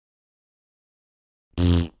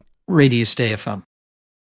Radio Stay FM.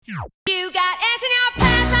 You got ants in your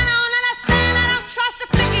pants, I don't understand, I don't trust the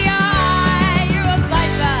flick of your eye. You're a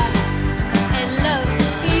viper and love to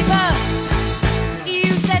fever.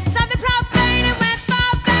 You said something profane and went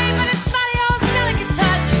far vain, but it's funny your delicate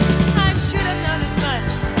touch. I should have known as much.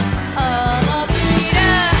 Oh,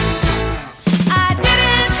 Peter, I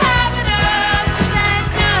didn't have the nerve to say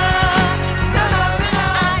no. No, no, no.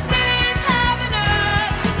 I didn't have the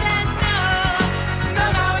nerve to say no. No,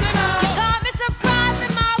 no, no. You caught me surprised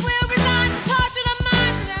and my will resigned to torture the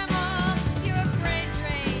mind of them all. You're a brain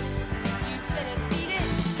drain. You better beat it.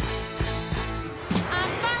 I'm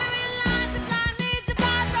following lines the blind leads the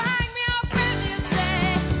path, so hang me all friendly and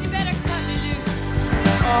say, you better cut me loose.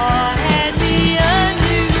 Or hand me a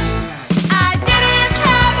noose. I didn't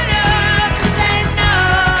have the nerve to say no.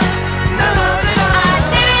 No, no, no. I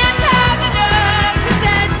didn't have the nerve to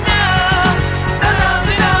say no. No, no,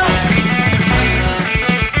 no.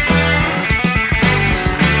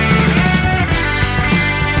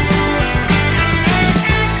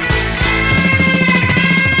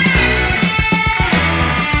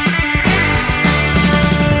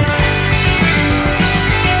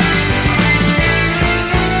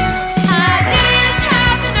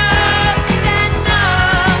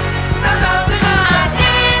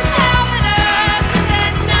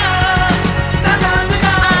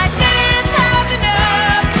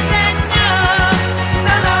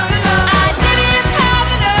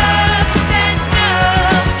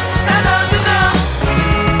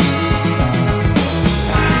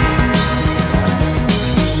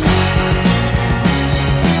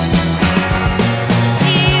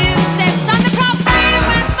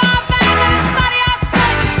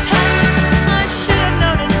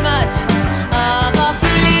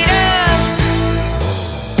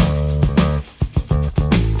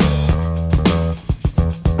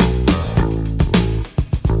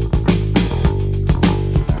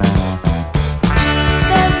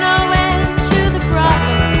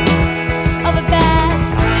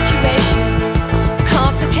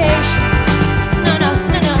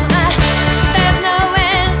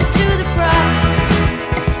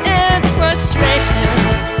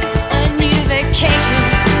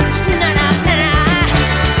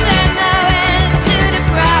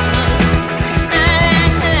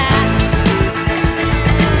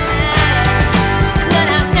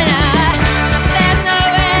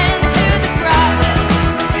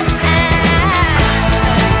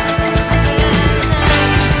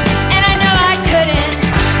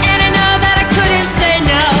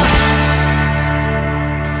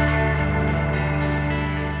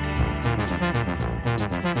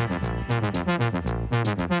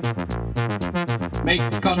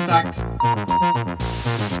 Make contact.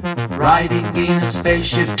 Riding in a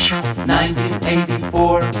spaceship,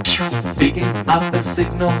 1984. Picking up a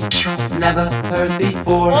signal, never heard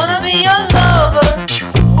before. Wanna be your lover,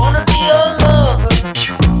 wanna be your lover,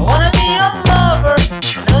 I wanna be your lover,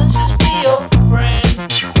 and not just be your friend.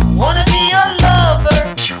 Wanna be your lover,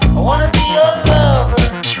 I wanna be your lover,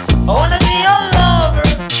 I wanna be your lover,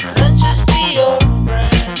 and not just be your friend.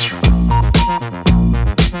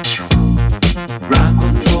 Ground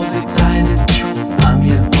controls excited, I'm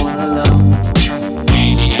here all alone.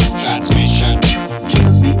 Alien transmission.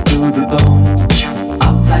 Chills me to the bone.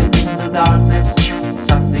 Outside in the darkness,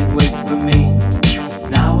 something waits for me.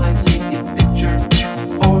 Now I see its picture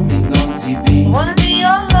forming on TV. I wanna be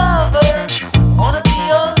your lover, I wanna be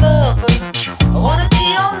your lover, I wanna be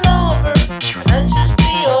your lover, and not just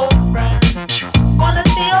be your friend. Wanna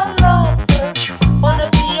be your lover, wanna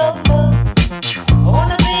be your lover, I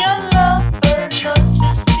wanna be your lover, not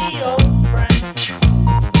just be your friend.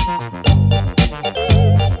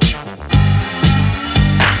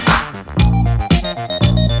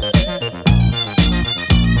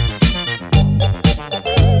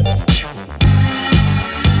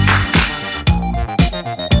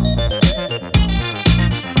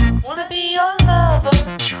 Wanna be your lover,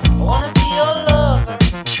 I wanna be your lover,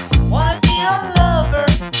 wanna be your lover,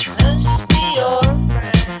 and just be your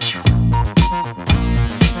friend.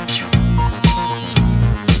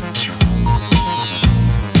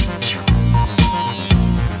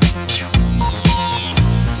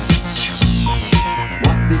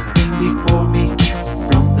 What's this thing before me?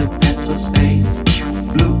 From the depths of space,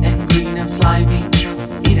 blue and green and slimy.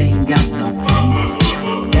 It ain't got no face.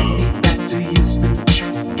 Get me back to Houston,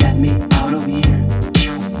 get me out of here.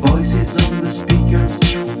 Voices on the speakers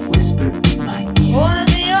whisper in my ear. Wanna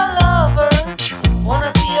be your lover,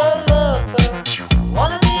 wanna be your lover,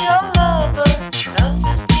 wanna be your lover, not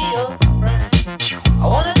just be your friend. I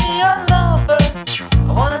wanna be your lover,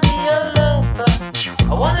 I wanna be your lover,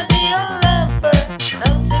 I wanna be your lover,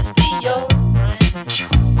 not just be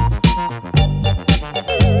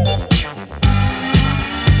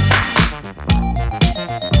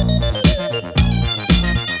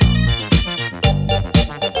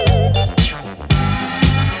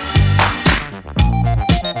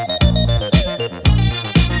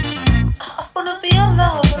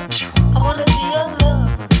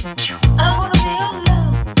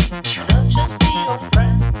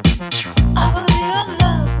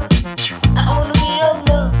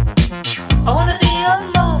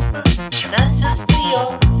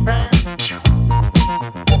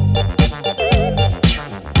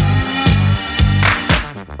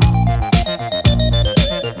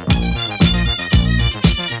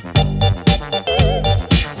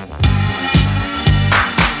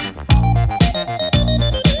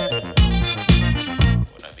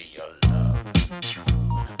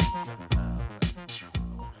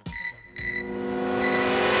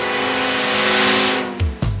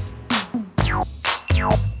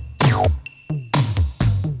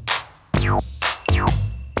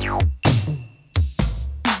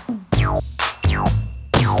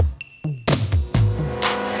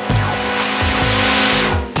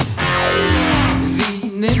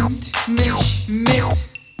mit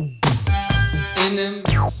in nem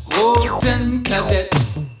roten Kadett.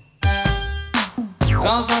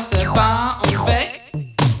 Raus aus der Bar und weg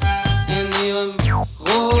in ihrem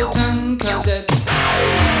roten Kadett.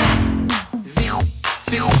 Sie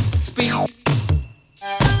zieht Speed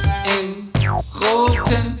im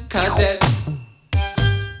roten Kadett.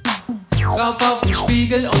 Rauf auf den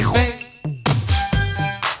Spiegel und weg.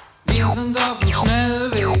 Wir sind auf dem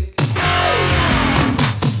Schnellweg.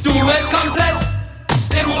 Du willst komplett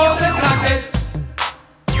im roten Kadett.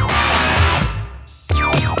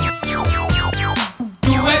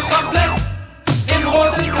 Du willst komplett im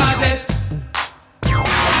roten Kadett.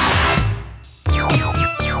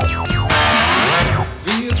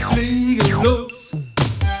 Wir fliegen los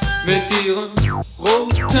mit ihrem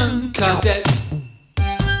roten Kadett.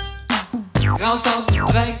 Raus aus dem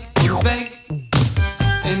Dreck und weg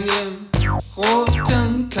in ihrem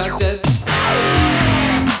roten Kadett.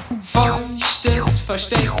 Feuchtes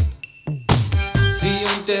Versteck, sie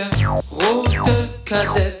und der rote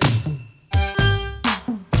Kadett.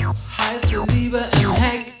 Heiße Liebe im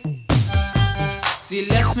Heck, sie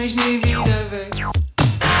lässt mich nie wieder weg.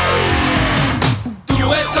 Du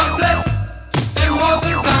willst komplett im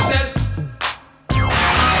roten Kadett.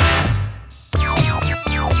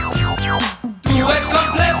 Du willst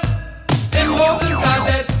komplett im roten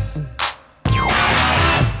Kadett.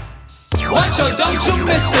 Watch out, don't you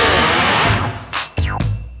miss it.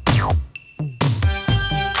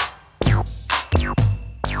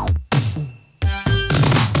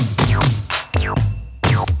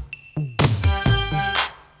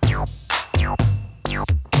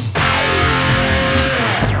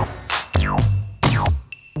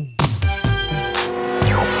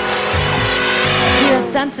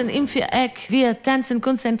 Wir tanzen im Viereck, wir tanzen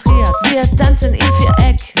konzentriert. Wir tanzen im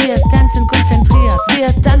Viereck, wir tanzen konzentriert.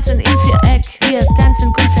 Wir tanzen im Viereck, wir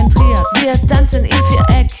tanzen konzentriert. Wir tanzen im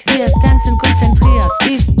Viereck, wir tanzen konzentriert.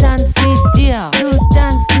 Ich tanz mit dir, du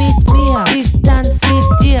tanzt mit mir. Ich tanz mit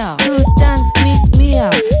dir, du tanzt mit mir.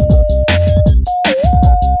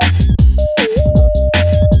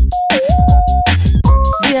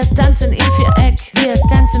 Wir tanzen im Viereck, wir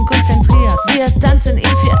tanzen konzentriert. Wir tanzen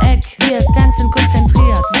im Viereck, wir tanzen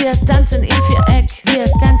konzentriert. Wir tanzen im Viereck,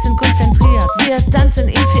 wir tanzen konzentriert. Wir tanzen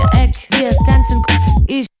im Viereck, wir tanzen.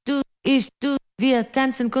 Ich, du, wir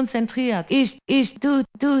tanzen konzentriert. Ich, du,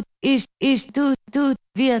 du,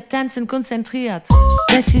 wir tanzen konzentriert.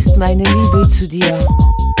 Das ist meine Liebe zu dir.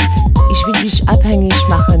 Ich will dich abhängig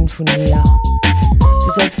machen von mir.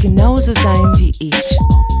 Du sollst genauso sein wie ich.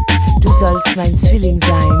 Du sollst mein Zwilling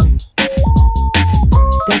sein.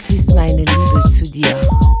 Das ist meine Liebe zu dir.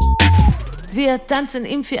 Wir tanzen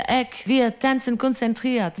im Viereck, wir tanzen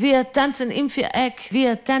konzentriert. Wir tanzen im Viereck,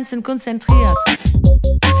 wir tanzen konzentriert.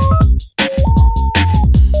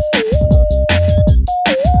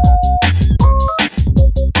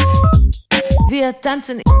 Wir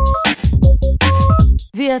tanzen.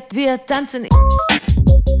 Wir tanzen.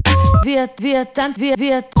 Wir tanzen.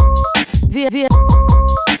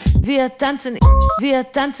 Wir tanzen.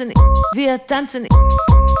 Wir tanzen. Wir tanzen.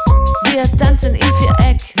 Wir tanzen im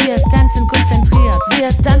Viereck, wir tanzen konzentriert. Wir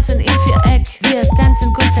tanzen im Viereck, wir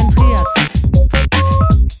tanzen konzentriert.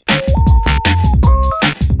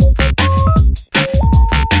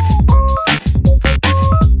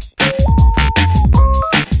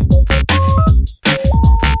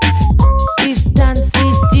 Ich tanz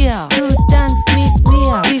mit dir, du tanzt mit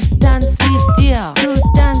mir. Ich tanz mit dir, du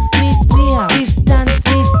tanzt mit mir. Ich tanz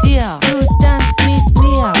mit dir, du tanzt mit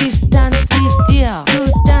mir. Ich tanz mit dir,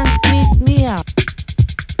 du tanzt mit mir.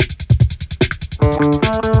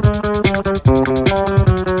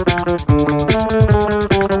 Thank you.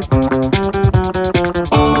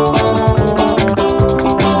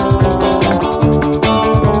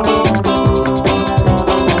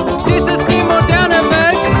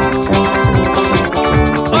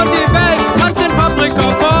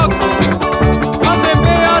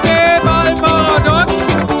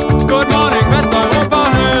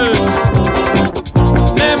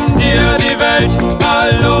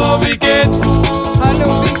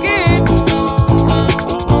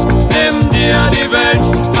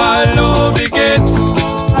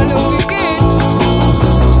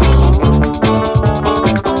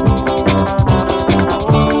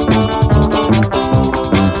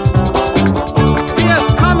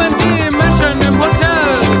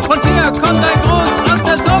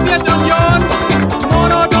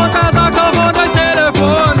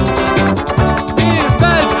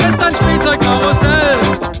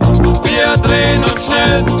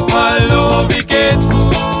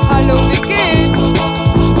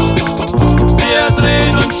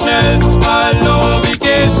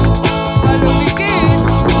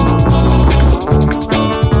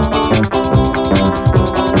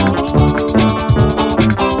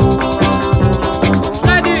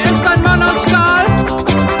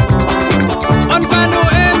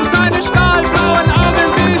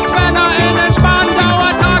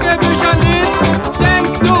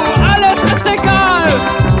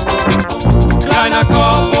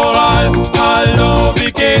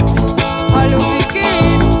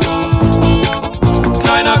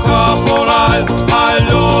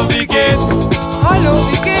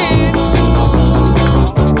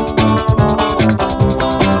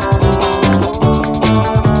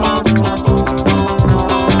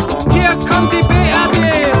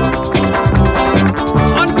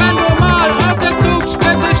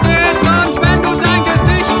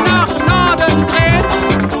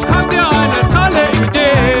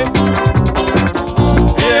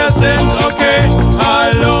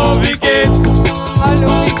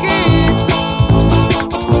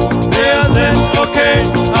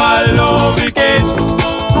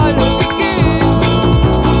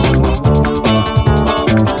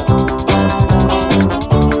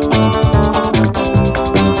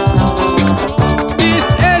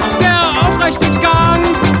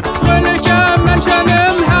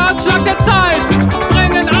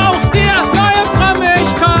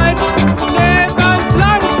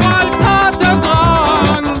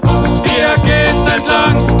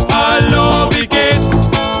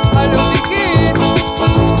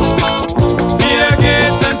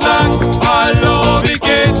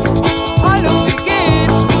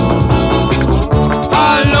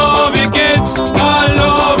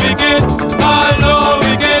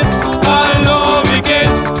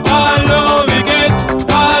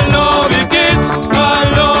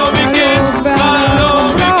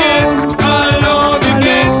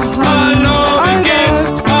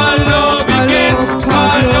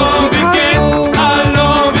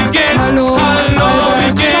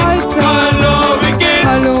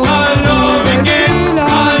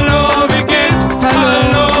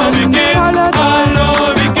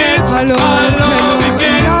 Hallo, wie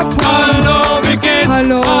geht's? Hallo, wie geht's?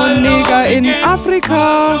 Hallo, Neger in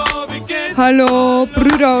Afrika. Hallo,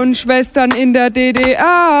 Brüder und Schwestern in der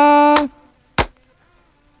DDR.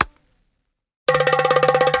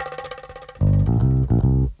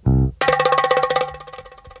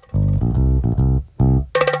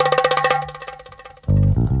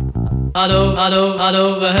 Hello, hello,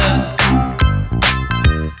 hello, overhead.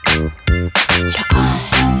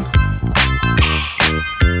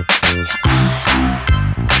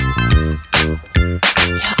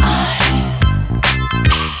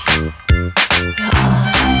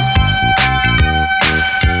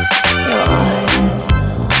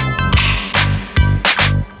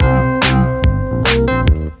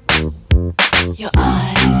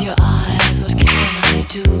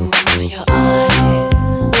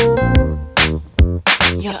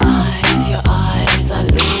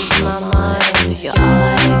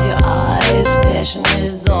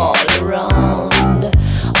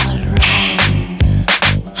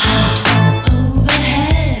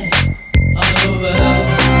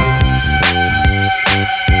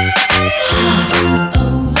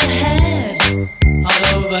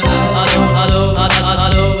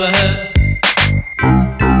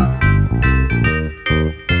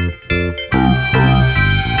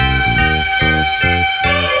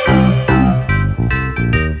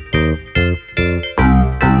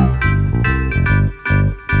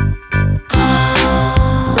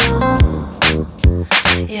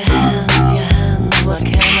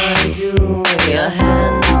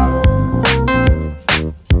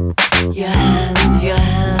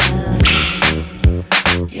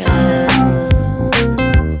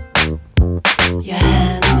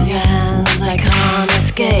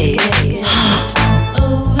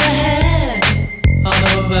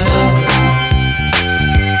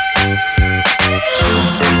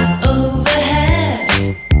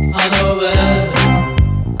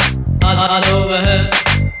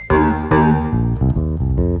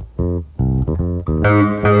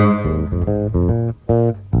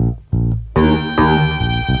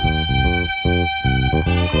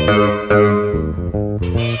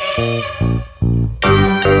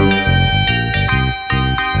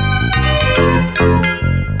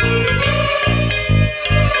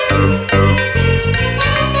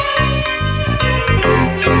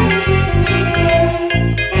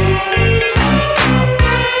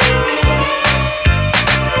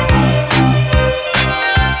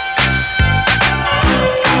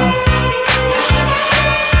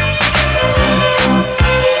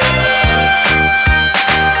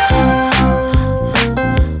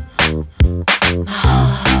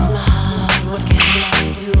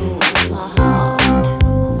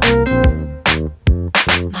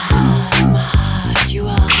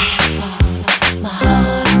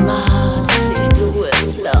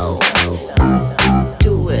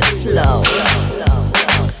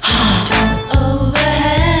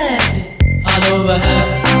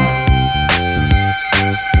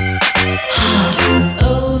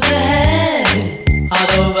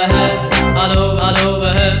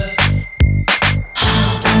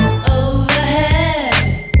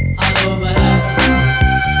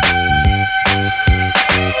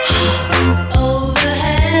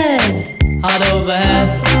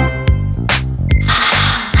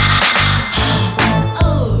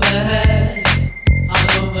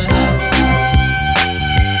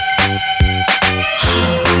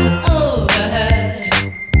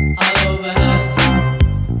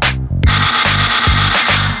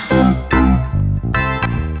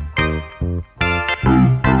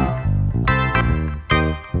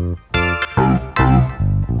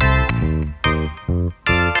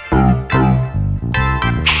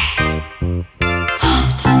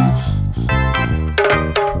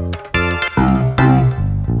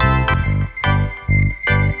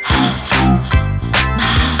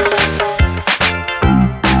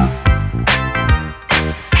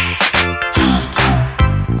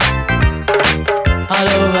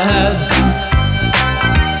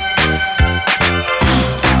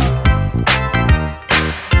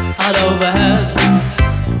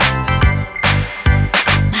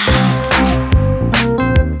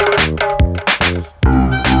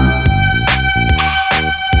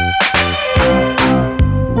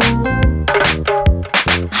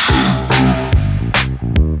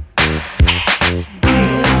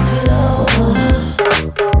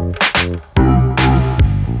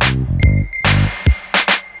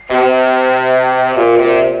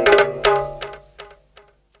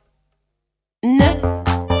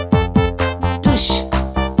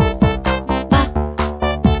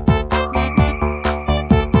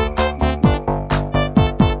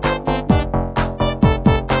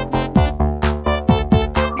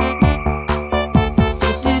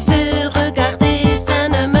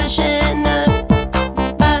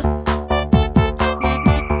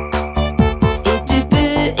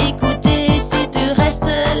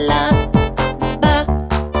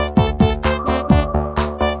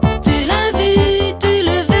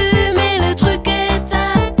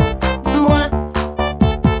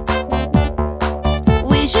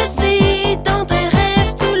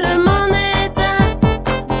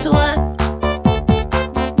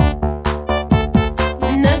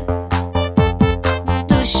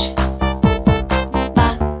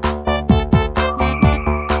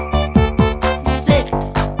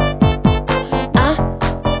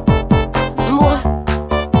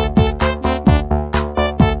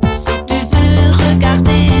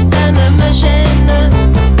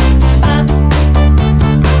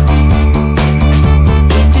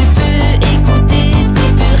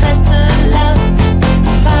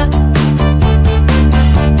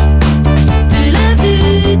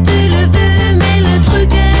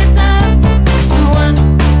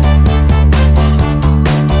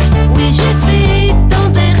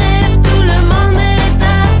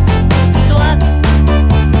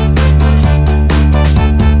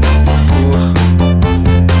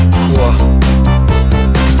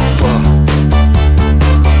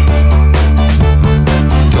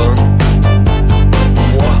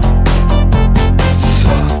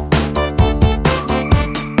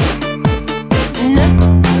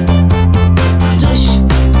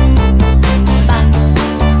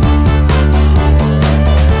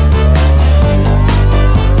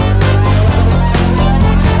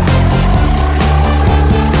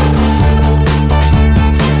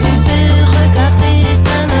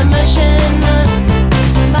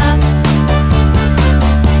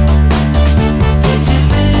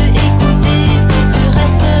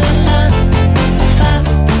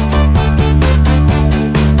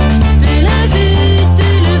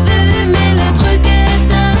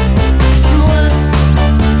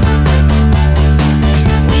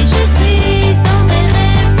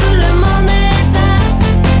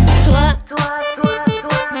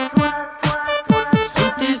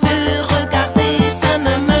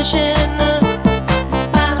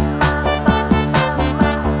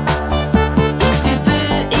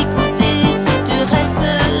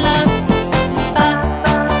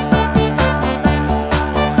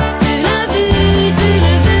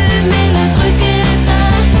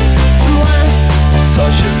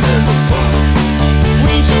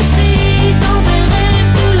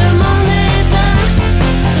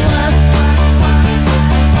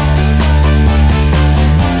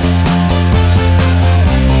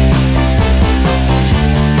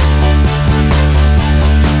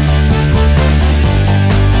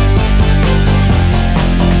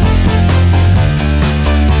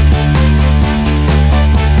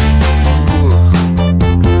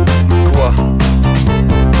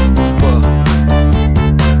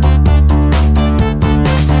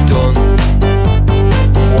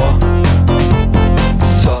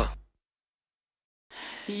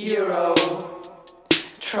 Euro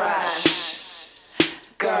trash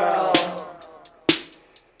girl.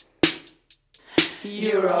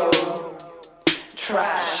 Euro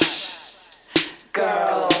trash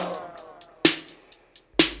girl.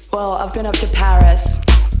 Well, I've been up to Paris,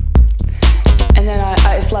 and then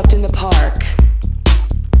I slept in the park.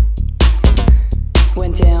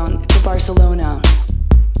 Went down to Barcelona,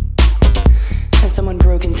 and someone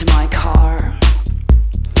broke into my car.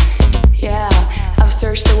 Yeah, I've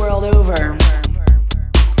searched the world over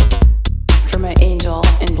for my angel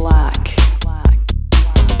in black.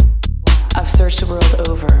 I've searched the world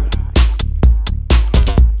over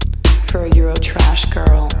for a Euro trash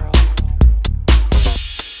girl.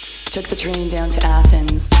 Took the train down to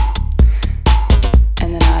Athens,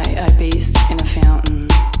 and then I bathed in a fountain.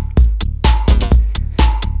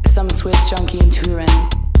 Some Swiss junkie in Turin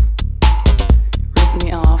ripped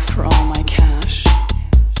me off for all my cash.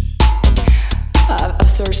 I've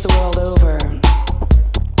searched the world over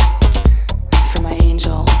for my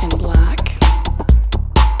angel in black.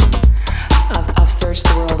 I've searched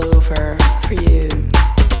the world over for you,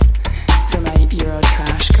 for my Euro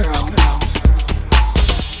trash girl.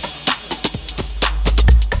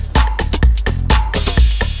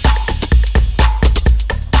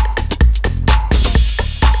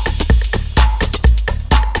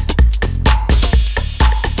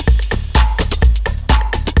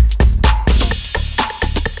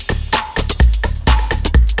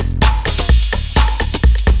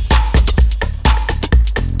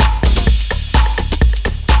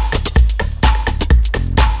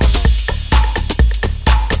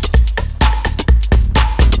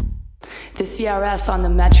 The CRS on the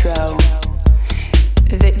metro,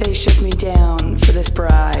 they shook me down for this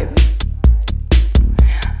bribe.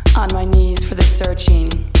 On my knees for the searching.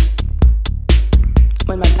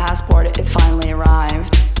 When my passport, it finally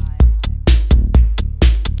arrived.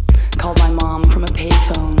 Called my mom from a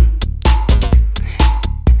payphone.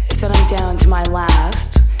 Said I'm down to my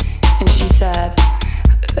last, and she said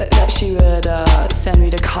that she would send me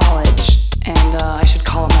to college, and I should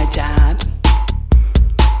call up my dad.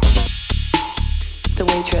 The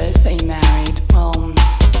waitress that he married, well,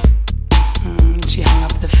 she hung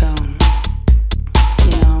up the phone.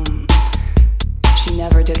 You know, she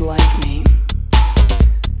never did like me,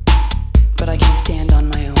 but I can stand on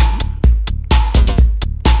my own.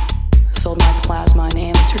 Sold my plasma in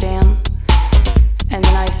Amsterdam, and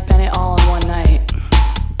then I spent it all in one night,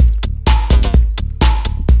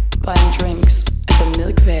 buying drinks at the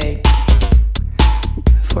Milk Veg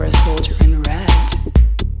for a soldier in red.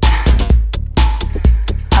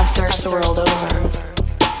 I've searched the world over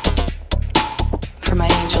for my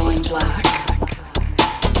angel in black.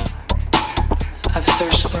 I've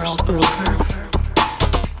searched the world over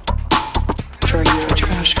for a Euro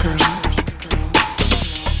trash girl.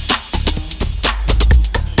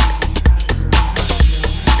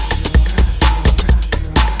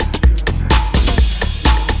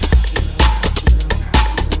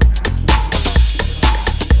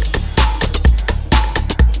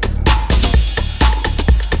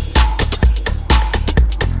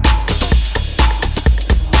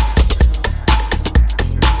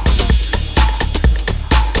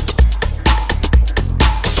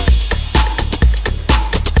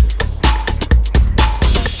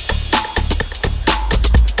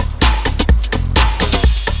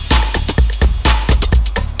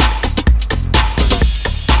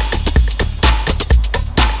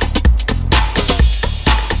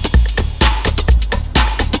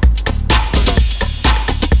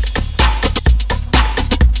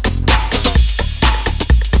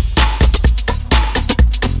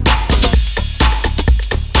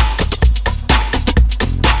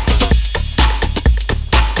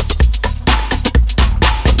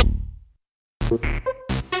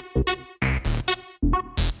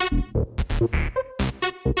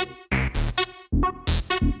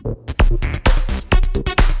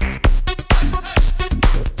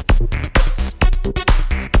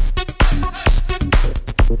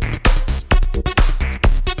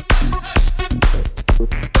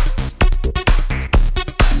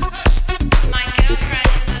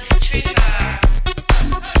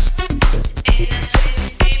 In a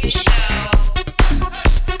Swiss baby show,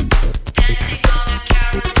 dancing on a couch.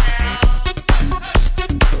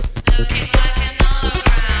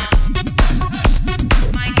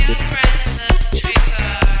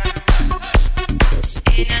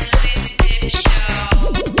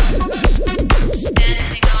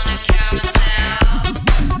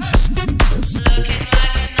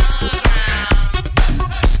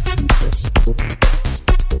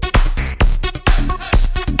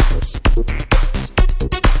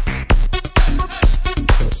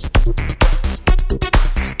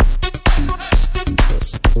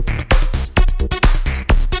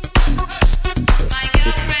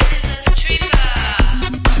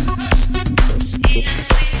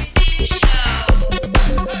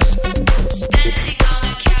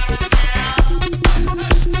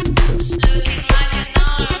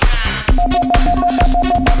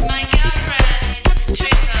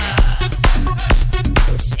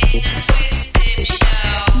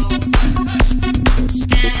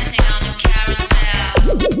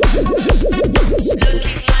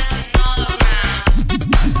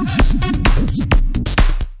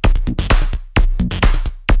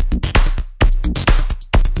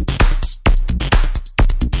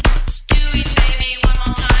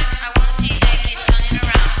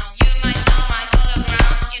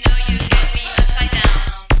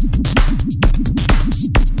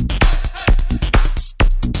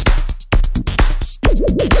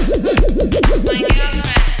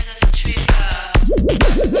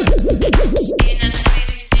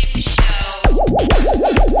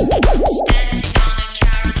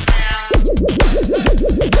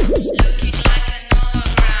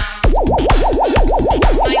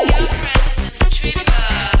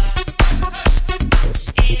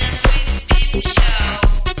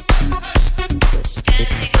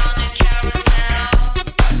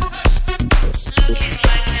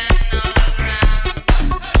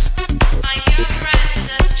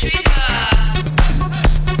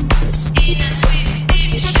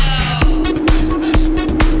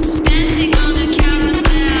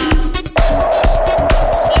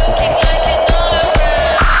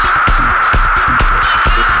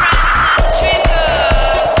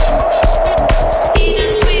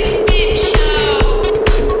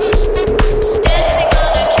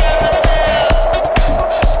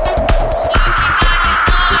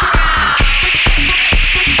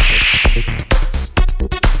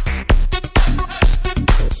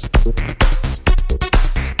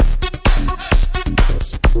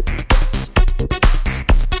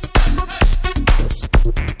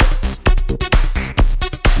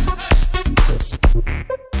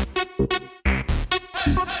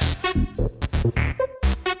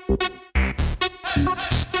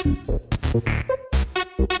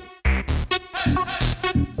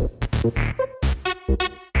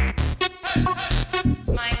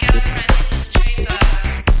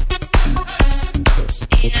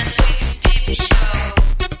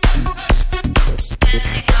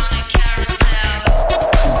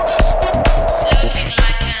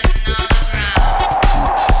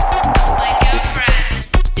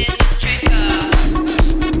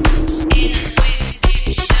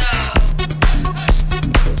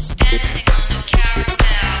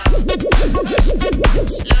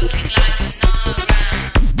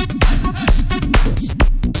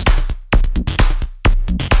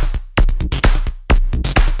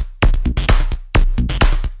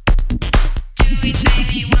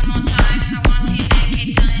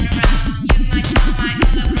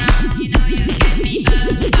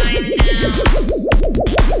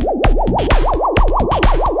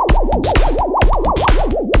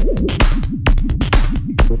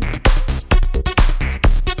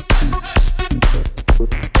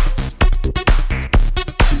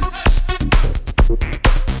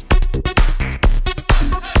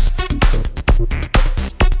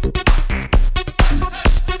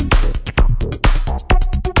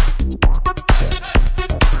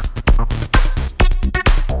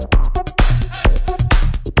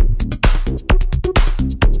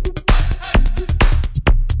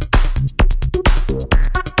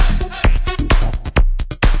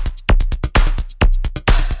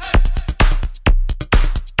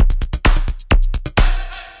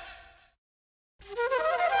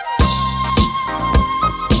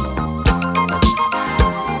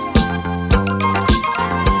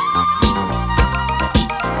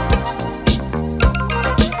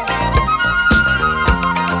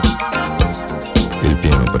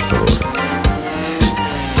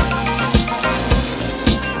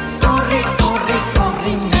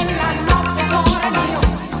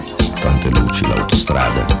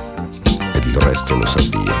 resto lo sa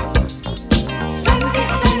Dio. Senti,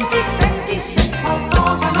 senti, senti se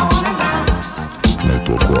qualcosa non andrà. Nel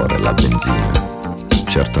tuo cuore la benzina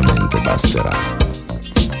certamente basterà.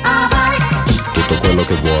 Avrai tutto quello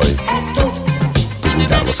che vuoi e tu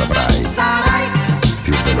guidarlo saprai. sarai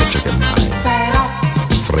Più veloce che mai. però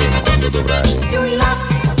Frena quando dovrai. più in là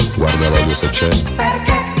Guarda l'olio se c'è.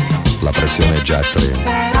 perché La pressione è già a 3.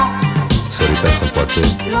 però Se ripensa un po' a te,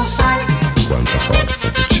 lo sai. quanta forza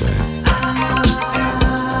che c'è.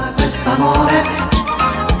 Ah, quest'amore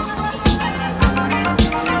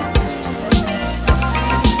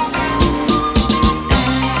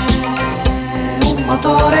è un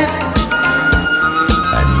motore.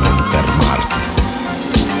 E non fermarti.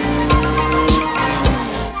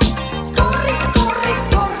 Corri, corri,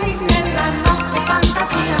 corri nella notte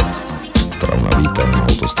fantasia. Tra una vita e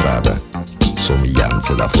un'autostrada,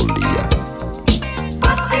 somiglianze da follia.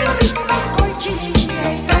 Batti il ritmo coi cigli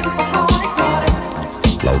e il tempo con il cuore.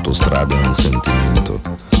 L'autostrada è un sentimento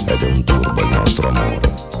ed è un turbo il nostro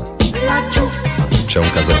amore. Laggiù C'è un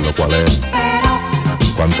casello qual è? però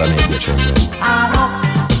Quanta nebbia c'è in me? avrò,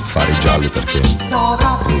 Fari gialli perché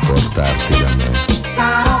dovrò, riportarti da me.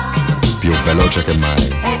 sarò Più veloce che mai,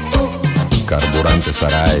 e tu carburante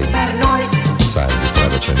sarai. per noi Sai di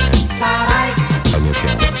strada ce n'è, sarai. al mio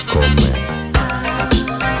fianco, con me.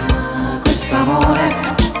 Ah, quest'amore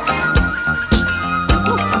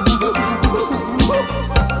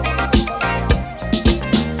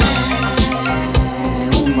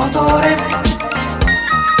è un motore.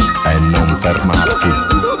 E non fermarti.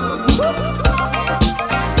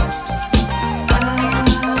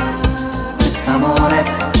 Ah, quest'amore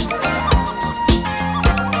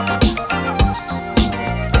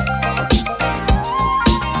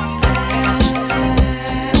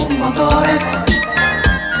è un motore.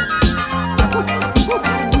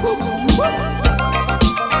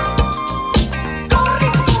 Corri,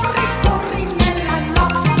 corri, corri nella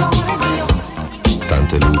notte cuore mio.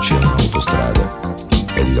 Tante luci in un'autostrada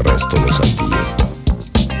ed il resto lo sa Dio.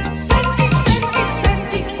 Senti, senti,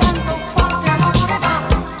 senti quanto forte amore va.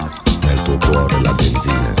 Nel tuo cuore la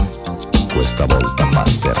benzina questa volta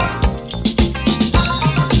basterà.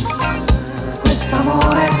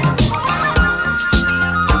 Quest'amore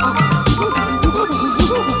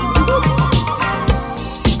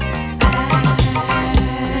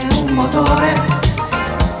è un motore.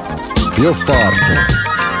 Più forte.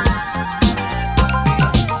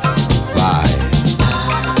 Vai.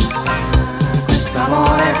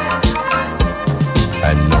 Quest'amore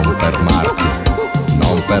E non fermarti.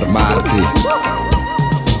 Non fermarti.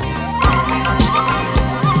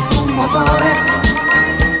 un motore.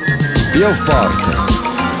 Più forte.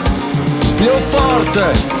 Più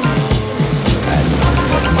forte. E non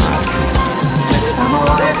fermarti.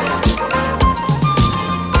 Quest'amore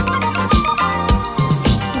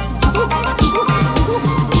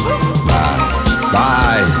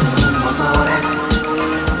Vai. un motore.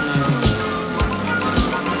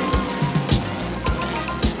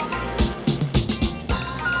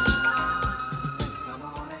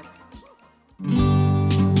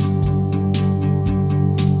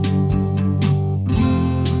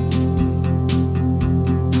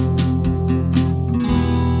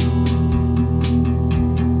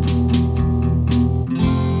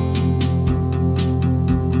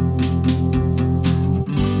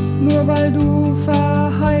 Nur weil du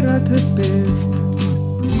verheiratet bist,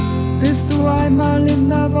 bist du einmal in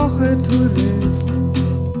der Woche Tourist.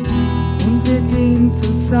 Und wir gehen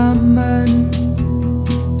zusammen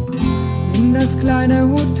in das kleine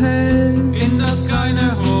Hotel. In das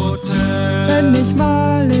kleine Hotel. Wenn ich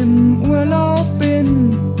mal im Urlaub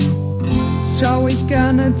bin, schau ich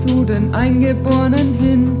gerne zu den Eingeborenen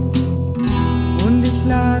hin. Und ich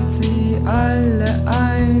lad sie alle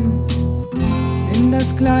ein in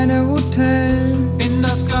das kleine Hotel. In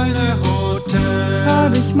das kleine Hotel.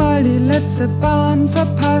 Hab ich mal die letzte Bahn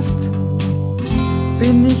verpasst,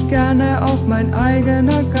 bin ich gerne auch mein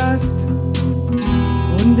eigener Gast.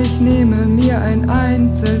 Und ich nehme mir ein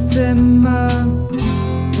Einzelzimmer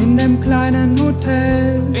in dem kleinen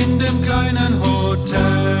Hotel. In dem kleinen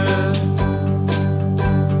Hotel.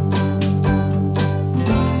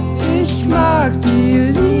 Ich mag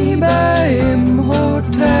die Liebe im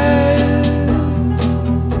Hotel.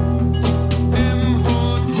 Im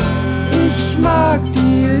Hotel. Ich mag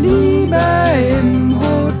die Liebe im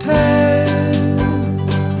Hotel.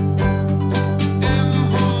 Im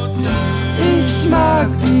Hotel. Ich mag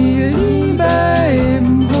die Liebe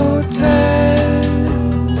im Hotel.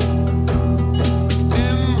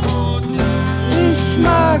 Im Hotel. Ich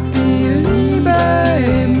mag die Liebe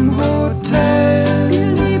im Hotel. Die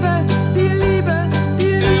Liebe, die Liebe,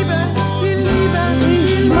 die Liebe, die Liebe,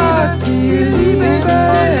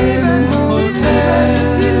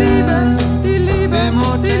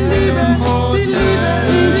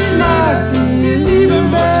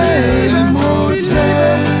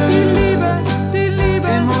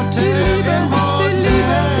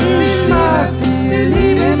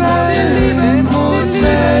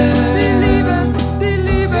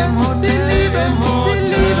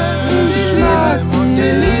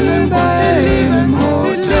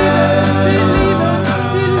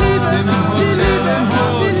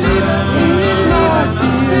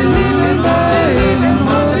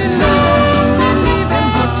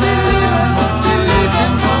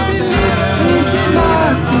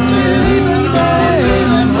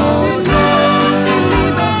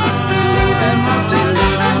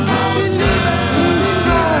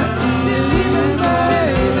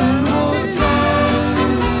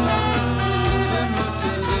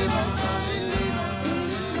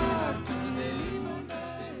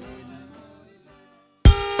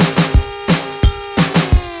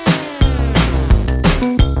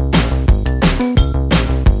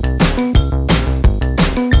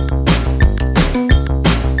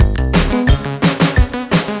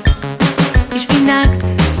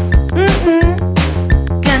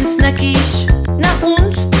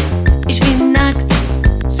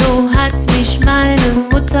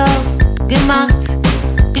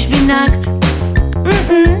 nackt.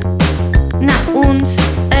 Na und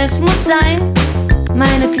es muss sein,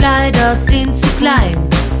 meine Kleider sind zu klein.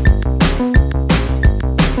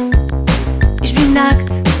 Ich bin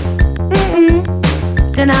nackt.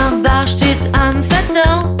 Der Nachbar steht am Fenster.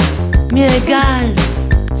 Mir egal,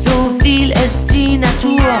 so viel ist die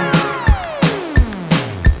Natur.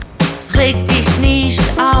 Reg dich nicht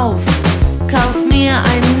auf, kauf mir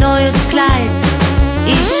ein neues Kleid.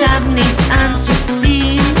 Ich hab nichts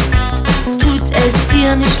anzuziehen, tut es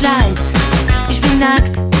dir nicht leid. Ich bin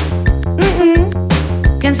nackt,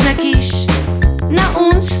 ganz nackig. Na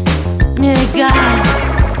und? Mir egal,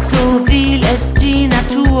 so viel ist die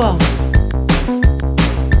Natur.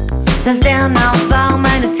 Dass der Nachbar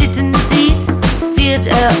meine Titten sieht, wird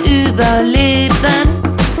er überleben.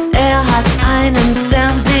 Er hat einen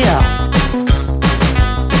Fernseher.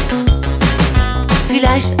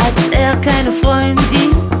 Vielleicht hat er keine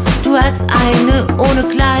Freundin. Du hast eine ohne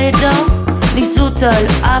Kleider. Nicht so toll,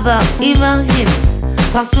 aber immerhin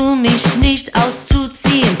brauchst du mich nicht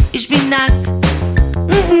auszuziehen. Ich bin nackt,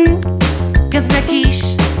 ganz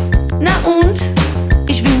nackig. Na und?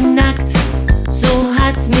 Ich bin nackt. So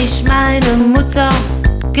hat mich meine Mutter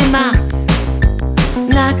gemacht.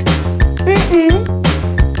 Nackt,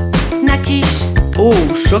 nackig. Oh,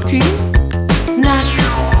 shocking. Nackt,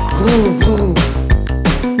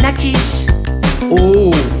 nackig.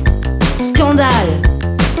 Oh, Skandal,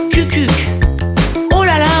 Kükük. Oh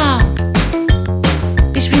la la.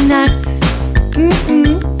 Ich bin nackt,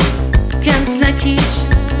 ganz nackig.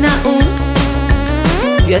 Na und?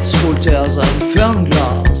 jetzt holt er sein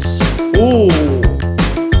Fernglas. Oh,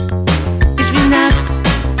 Ich bin nackt,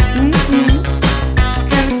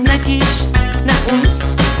 ganz nackig. Na und?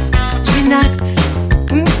 Ich bin nackt,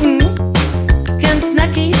 ganz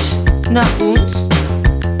nackig. Na und?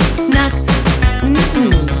 Nackt,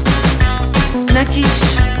 nackig.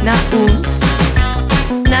 Na und?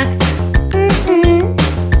 Nackt,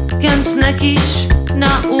 ganz nackig.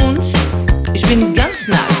 Na und? ich bin ganz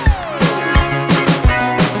nackt.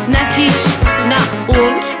 Nackig. Na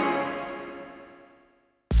und?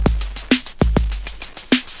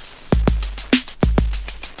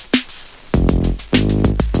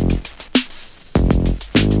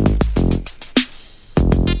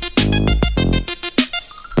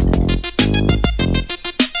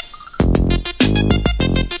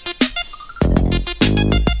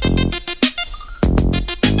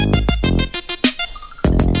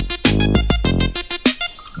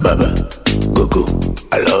 Baba, Gogo,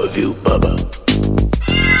 I love you, Baba.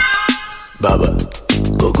 Baba,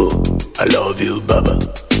 Gogo, I love you, Baba.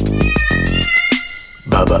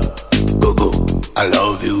 Baba, Gogo, I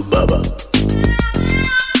love you, Baba.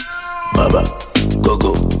 Baba,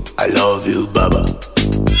 Gogo, I love you, Baba.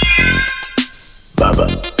 Baba,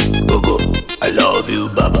 Gogo, I love you,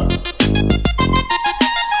 Baba.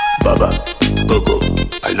 Baba, Gogo,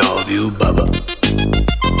 I love you, Baba.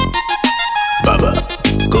 Baba,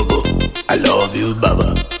 Gogo, I love you,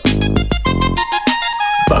 Baba.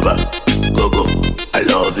 Baba, Gogo, I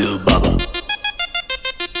love you, Baba.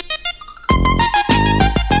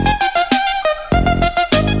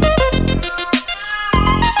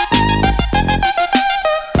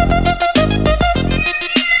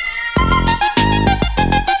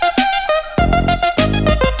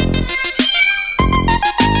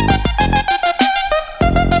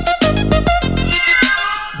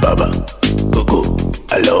 Baba, Gogo,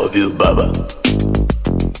 I love you, Baba.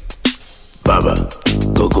 Baba,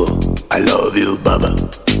 Gogo, I love you, Baba.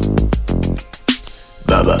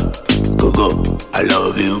 Baba, Gogo, I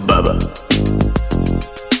love you, Baba.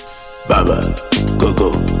 Baba,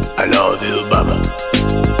 Gogo, I love you, Baba.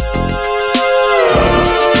 Baba,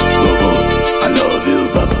 Gogo, I love you,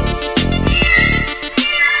 Baba.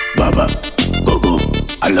 Baba, Gogo,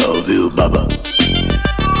 I love you, Baba.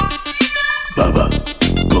 Baba,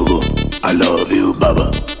 Gogo, I love you,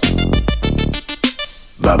 Baba.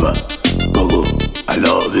 Baba, Gogo, I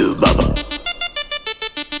love you, Baba.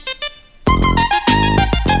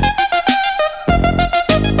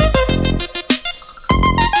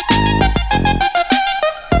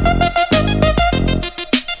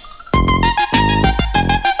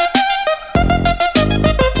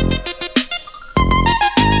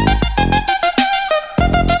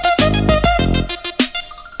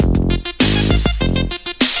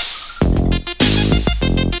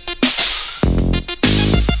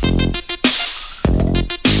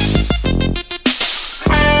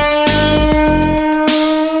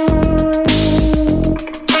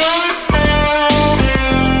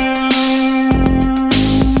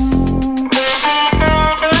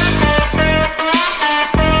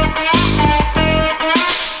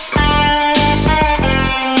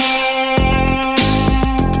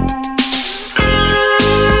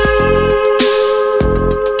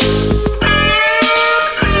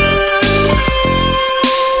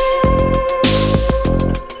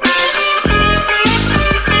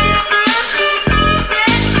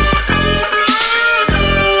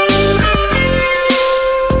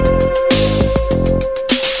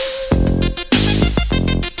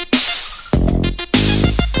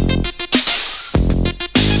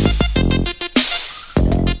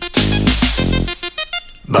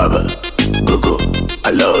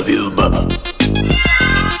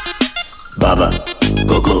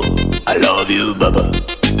 love you, Baba.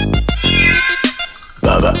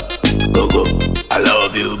 Baba, go go, I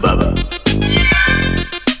love you, Baba.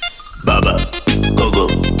 Baba, go go,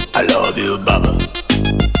 I love you, Baba.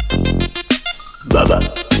 Baba,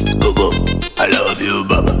 go go, I love you,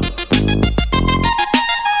 Baba.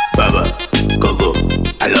 Baba, go go,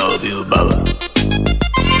 I love you, Baba.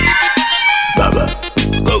 Baba,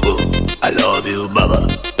 go go, I love you, Baba.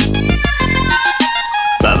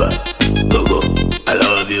 Baba, go go, I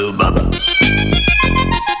love you, Baba.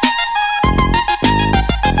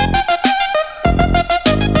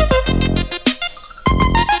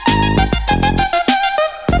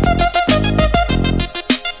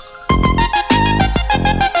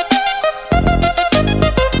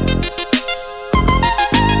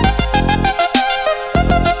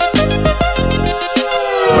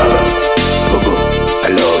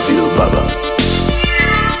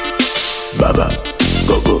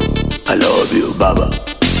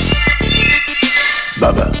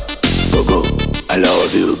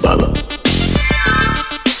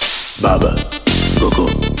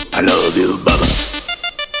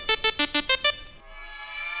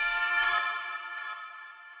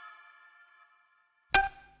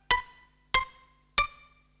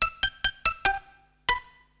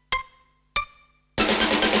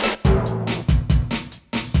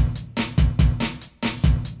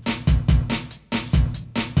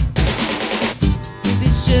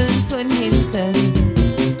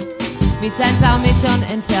 Mit ein paar Metern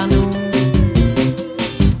Entfernung.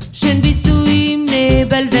 Schön bist du im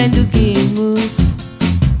Nebel, wenn du gehen musst.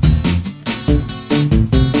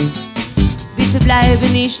 Bitte bleibe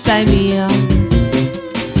nicht bei mir.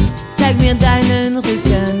 Zeig mir deinen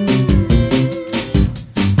Rücken.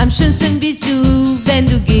 Am schönsten bist du, wenn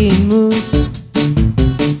du gehen musst.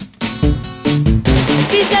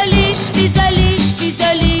 Wie soll ich mich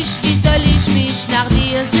nach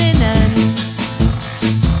dir sehnen?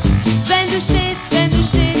 Wenn du stets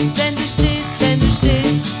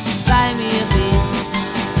bei mir bist.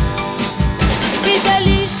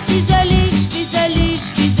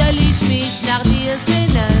 Wie soll ich mich nach dir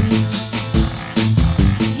sehnen?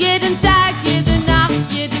 Jeden Tag, jede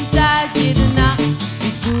Nacht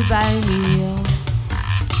bist du bei mir.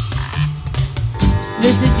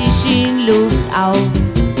 Löse dich in Luft auf,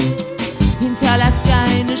 hinterlass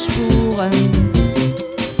keine Spuren.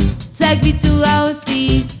 Zeig, wie du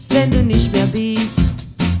aussiehst, wenn du nicht mehr bist.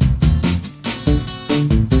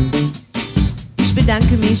 Ich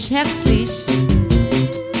bedanke mich herzlich.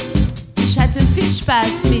 Ich hatte viel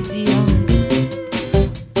Spaß mit dir.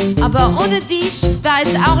 Aber ohne dich war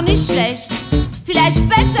es auch nicht schlecht. Vielleicht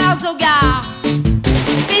besser sogar.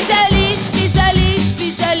 Wie soll ich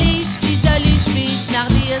mich nach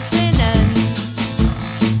dir sehnen?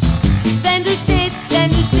 Wenn du stets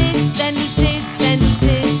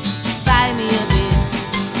bei mir bist.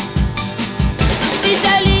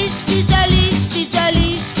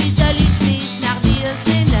 Wie soll ich mich nach dir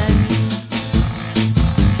sehnen?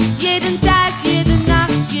 Jeden Tag, jede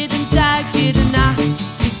Nacht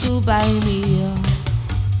bist du bei mir.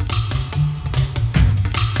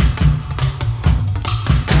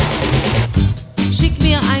 Schick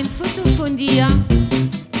mir ein Foto von dir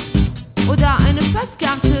oder eine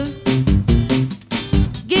Postkarte.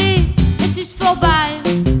 Geh, es ist vorbei.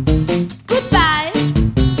 Goodbye.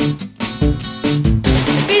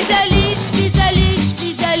 Wie soll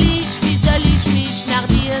ich mich nach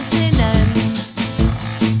dir sehnen?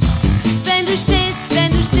 Wenn du stets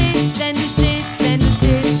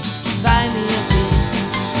bei mir bist.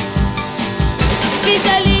 Wie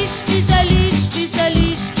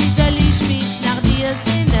soll ich mich nach dir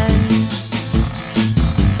sehnen?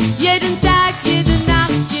 Jeden Tag, jede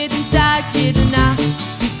Nacht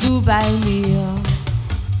bist du bei mir.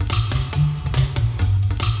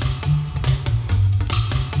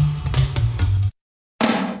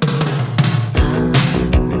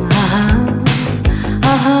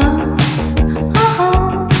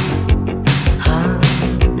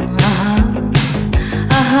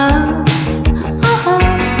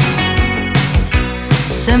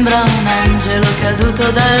 Sembra un angelo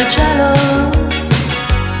caduto dal cielo,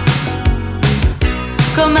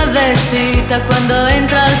 come vestita quando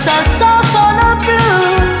entra il sassofono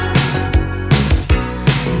blu,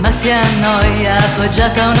 ma si annoia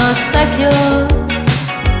appoggiata a uno specchio,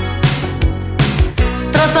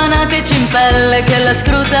 tra fanatici in pelle che la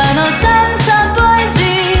scrutano senza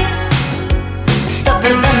poesia. Sto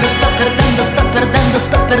perdendo, sto perdendo, sto perdendo,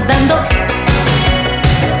 sto perdendo.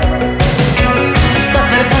 Sto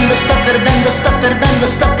perdendo, sto perdendo, sto perdendo,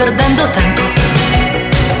 sto perdendo tempo.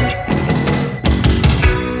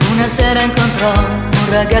 Una sera incontrò un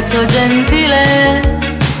ragazzo gentile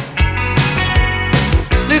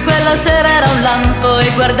la sera era un lampo e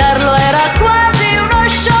guardarlo era quasi uno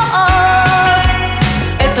shock.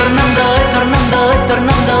 E tornando, e tornando, e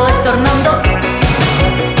tornando, e tornando,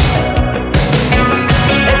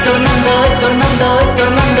 e tornando, e tornando, e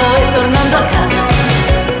tornando, e tornando a casa.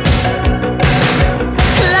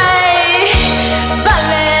 Lei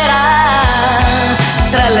ballerà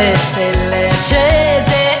tra le stelle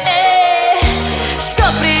accese e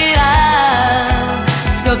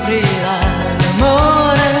scoprirà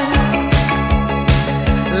l'amore,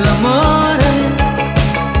 l'amore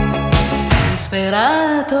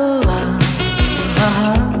disperato.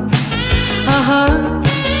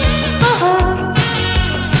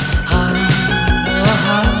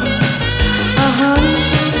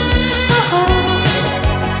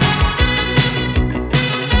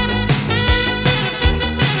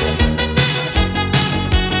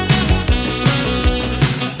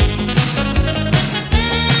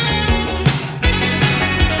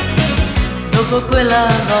 Dopo quella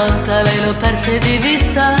volta lei lo perse di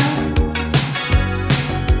vista,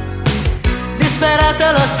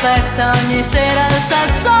 disperato lo aspetta ogni sera il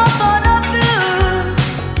sassofono blu.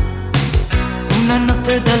 Una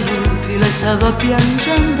notte da lupi lei stava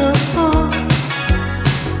piangendo,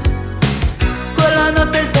 quella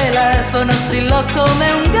notte il telefono strillò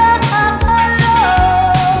come un gallo.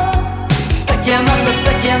 Sta chiamando,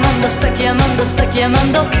 sta chiamando, sta chiamando, sta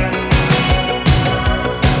chiamando.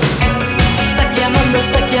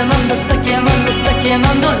 Sta chiamando, sta chiamando, sta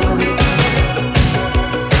chiamando lui.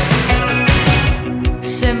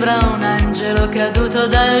 Sembra un angelo caduto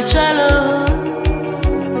dal cielo.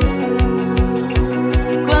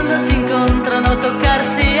 Quando si incontrano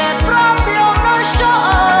toccarsi è proprio uno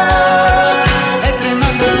shock. E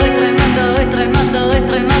tremando, e tremando, e tremando, e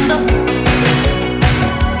tremando,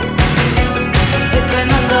 e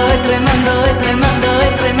tremando, e tremando, e tremando,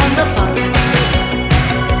 e tremando forte.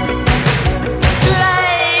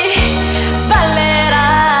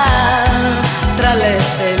 Tra le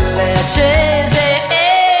stelle accese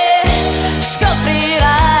e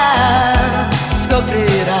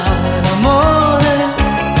scoprirà l'amore,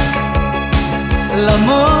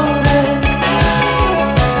 l'amore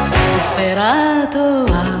disperato.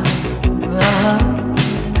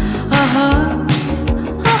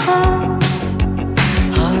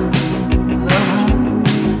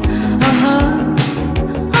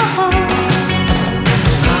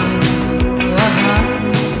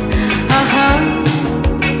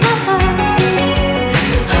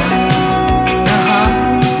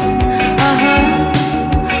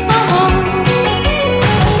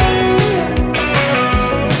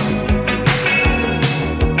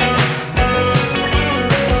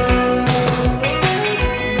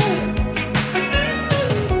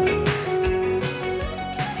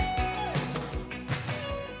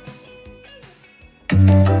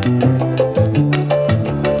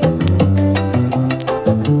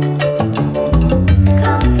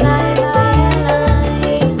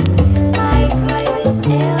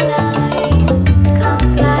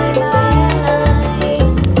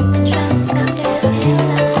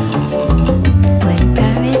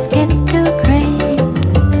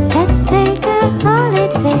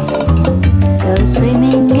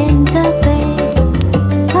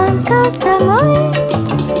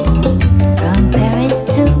 From Paris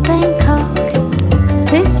to Bangkok.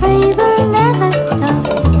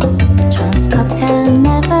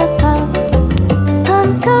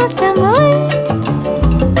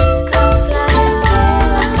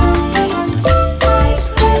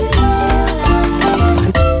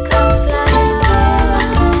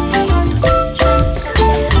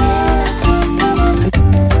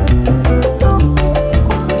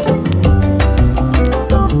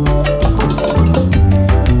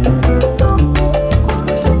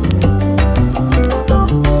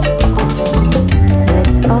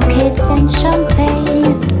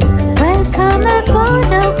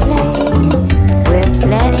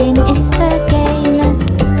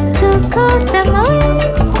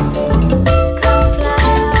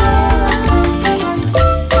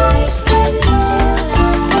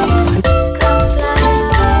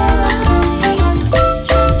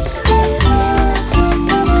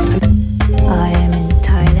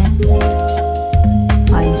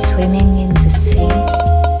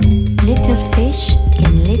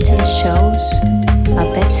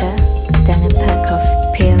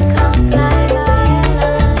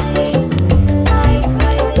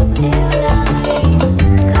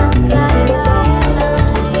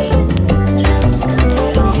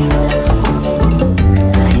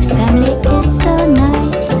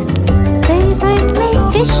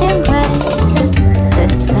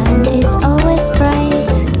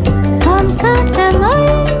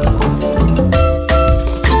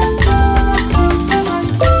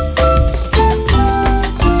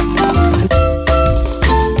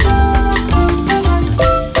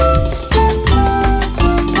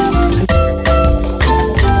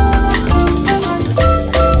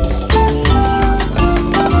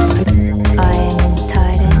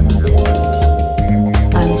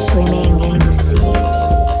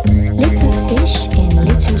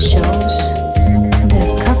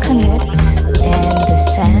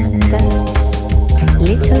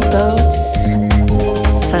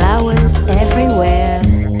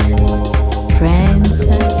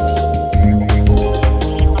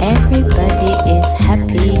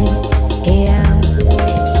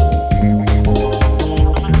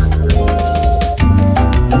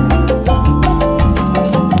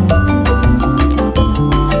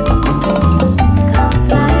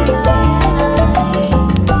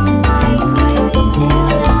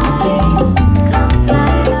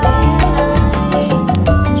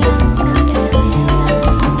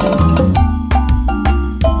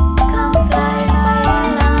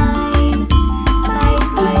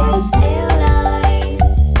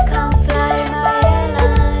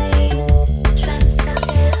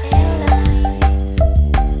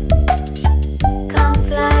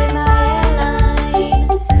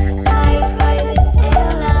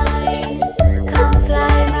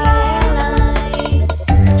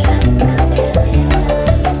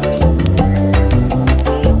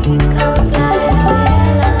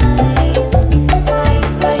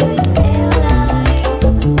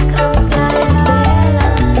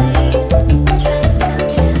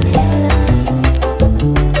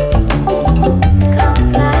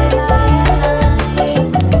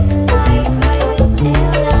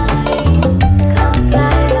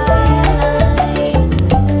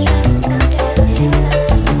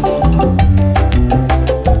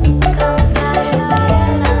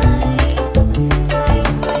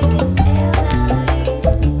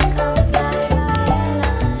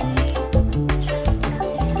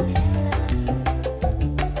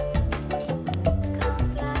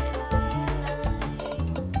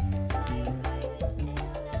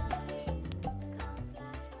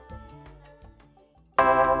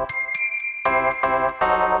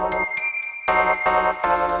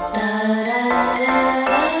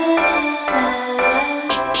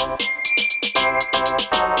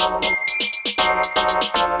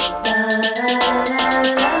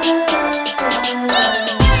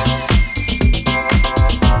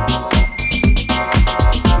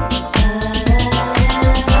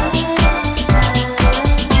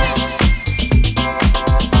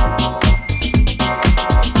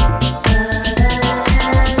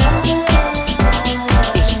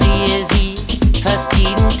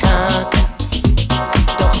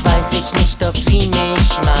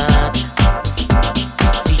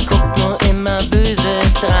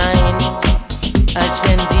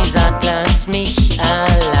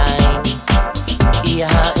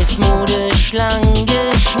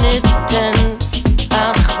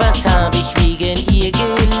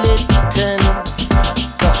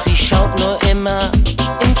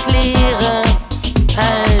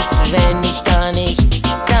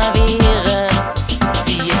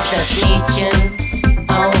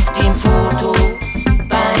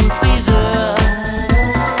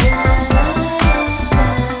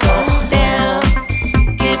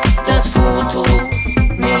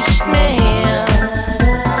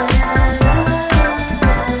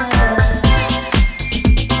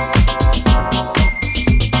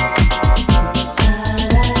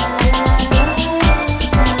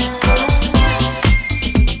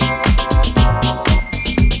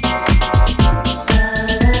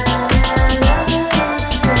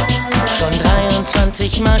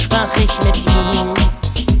 sprach ich mit ihm.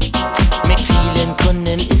 Mit vielen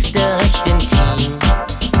Kunden ist er recht intim.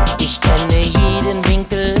 Ich kenne jeden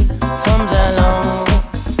Winkel vom Salon.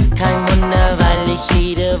 Kein Wunder, weil ich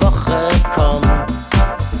jede Woche komm.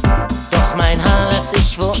 Doch mein Haar lass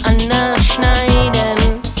ich woanders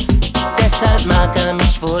schneiden. Deshalb mag er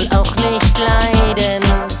mich wohl auch nicht leiden.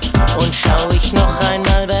 Und schau ich noch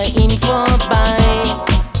einmal bei ihm vorbei,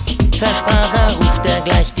 versprach er, ruft er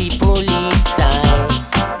gleich die Polizei.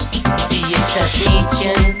 Sie ist das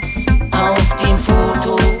Mädchen auf dem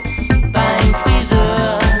Foto beim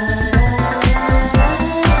Friseur.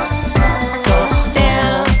 Doch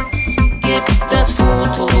der gibt das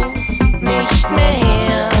Foto nicht mehr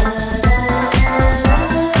her.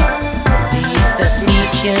 Sie ist das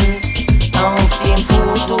Mädchen auf dem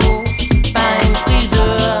Foto beim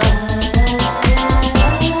Friseur.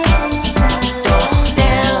 Doch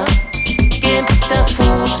der gibt das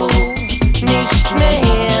Foto nicht mehr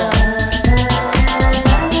her.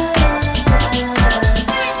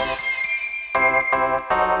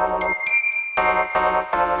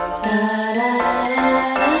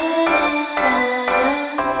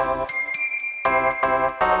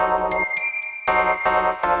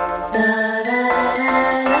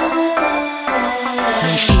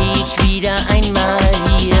 Nun steh ich wieder einmal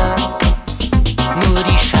hier, nur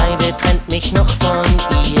die Scheibe trennt mich noch von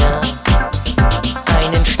ihr.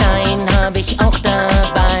 Einen Stein hab ich auch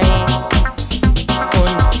dabei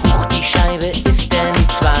und huch, die Scheibe ist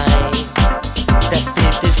entzwei. Das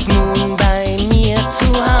Bild ist nun bei mir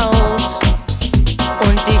zu Haus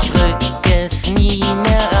und ich rück es nie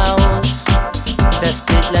mehr raus. Das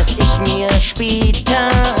Bild lass ich mir später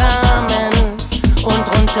rahmen und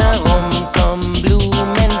rundherum kommen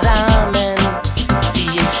Blumensamen. Sie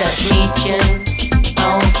ist das Mädchen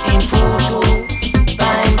auf dem Foto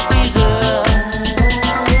beim Friseur.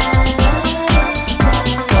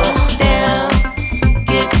 Doch der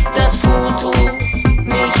gibt das Foto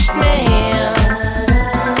nicht mehr her.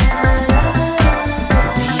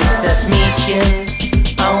 Sie ist das Mädchen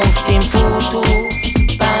auf dem Foto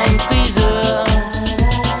beim Friseur.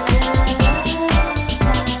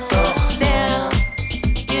 Doch der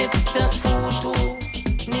gibt das Foto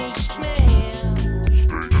nicht mehr her.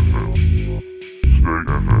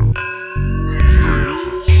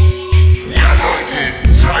 Ja, Leute,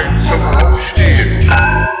 Zeit zum Aufstehen.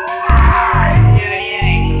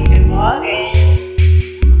 Guten Morgen.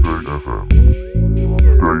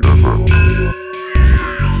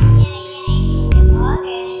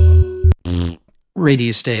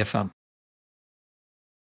 Radio Stay FM.